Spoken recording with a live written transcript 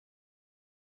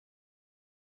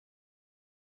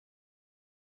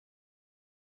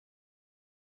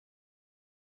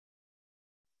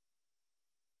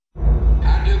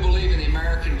believe in the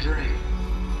American dream.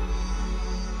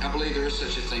 I believe there is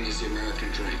such a thing as the American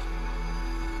dream.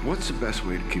 What's the best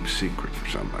way to keep a secret from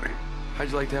somebody?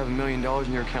 How'd you like to have $1 million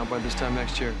in your account by this time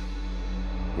next year?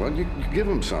 Well, you give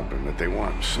them something that they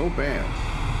want so bad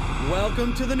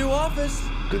Welcome to the new office.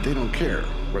 that they don't care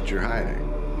what you're hiding.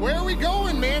 Where are we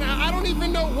going, man? I don't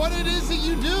even know what it is that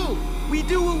you do. We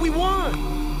do what we want.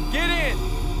 Get in.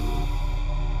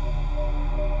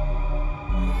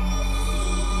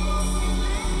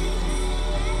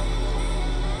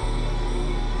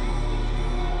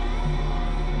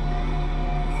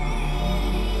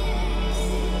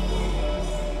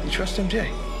 You trust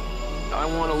MJ? I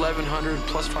want 1,100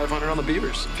 plus 500 on the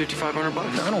Beavers. 5,500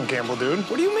 bucks. I don't gamble, dude.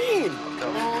 What do you mean?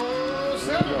 Oh,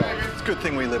 seven, baby. It's a good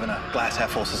thing we live in a glass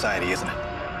half full society, isn't it?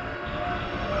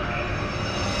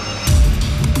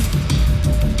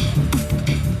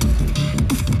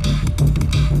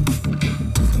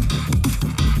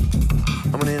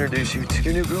 I'm gonna introduce you to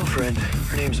your new girlfriend.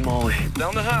 Her name's Molly.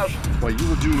 Down the house. While you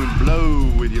were doing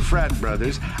blow with your frat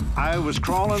brothers, I was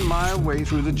crawling my way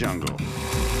through the jungle.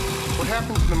 What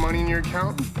happened to the money in your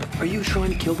account? Are you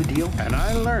trying to kill the deal? And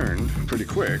I learned pretty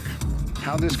quick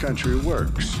how this country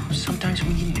works. Sometimes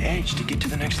we need an edge to get to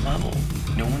the next level.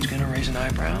 No one's gonna raise an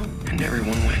eyebrow, and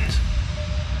everyone wins.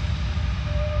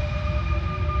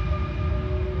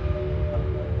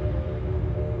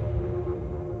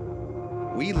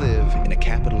 We live in a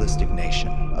capitalistic nation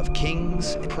of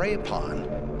kings and prey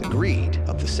upon the greed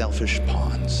of the selfish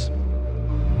pawns.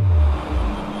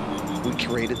 We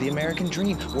created the American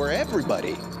dream where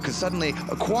everybody could suddenly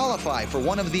qualify for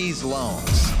one of these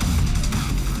loans.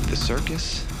 The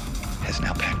circus has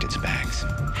now packed its bags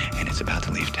and it's about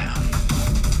to leave town.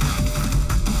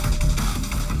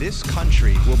 This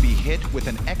country will be hit with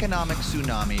an economic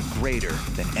tsunami greater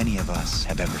than any of us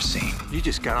have ever seen. You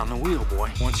just got on the wheel,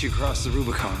 boy. Once you cross the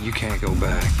Rubicon, you can't go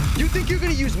back. You think you're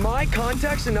gonna use my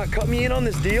contacts and not cut me in on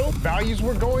this deal? Values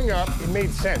were going up. It made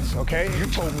sense, okay? You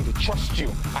told me to trust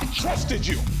you. I trusted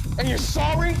you. And you're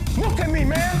sorry? Look at me,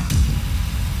 man.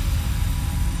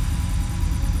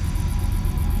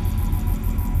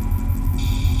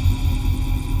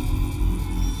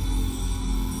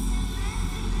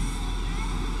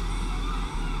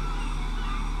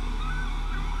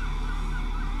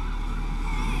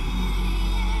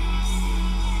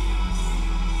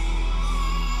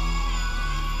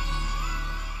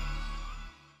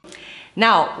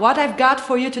 Now, what I've got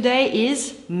for you today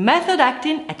is method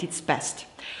acting at its best.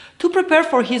 To prepare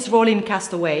for his role in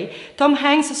Castaway, Tom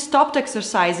Hanks stopped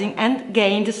exercising and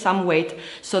gained some weight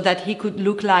so that he could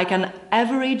look like an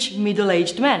average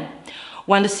middle-aged man.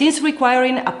 When the scenes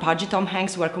requiring a pudgy Tom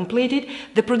Hanks were completed,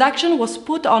 the production was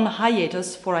put on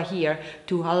hiatus for a year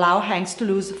to allow Hanks to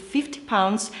lose 50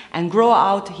 pounds and grow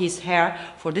out his hair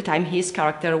for the time his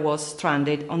character was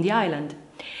stranded on the island.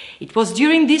 It was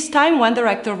during this time when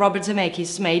director Robert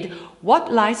Zemeckis made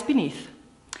What Lies Beneath.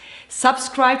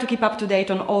 Subscribe to keep up to date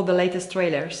on all the latest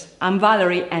trailers. I'm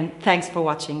Valerie and thanks for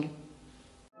watching.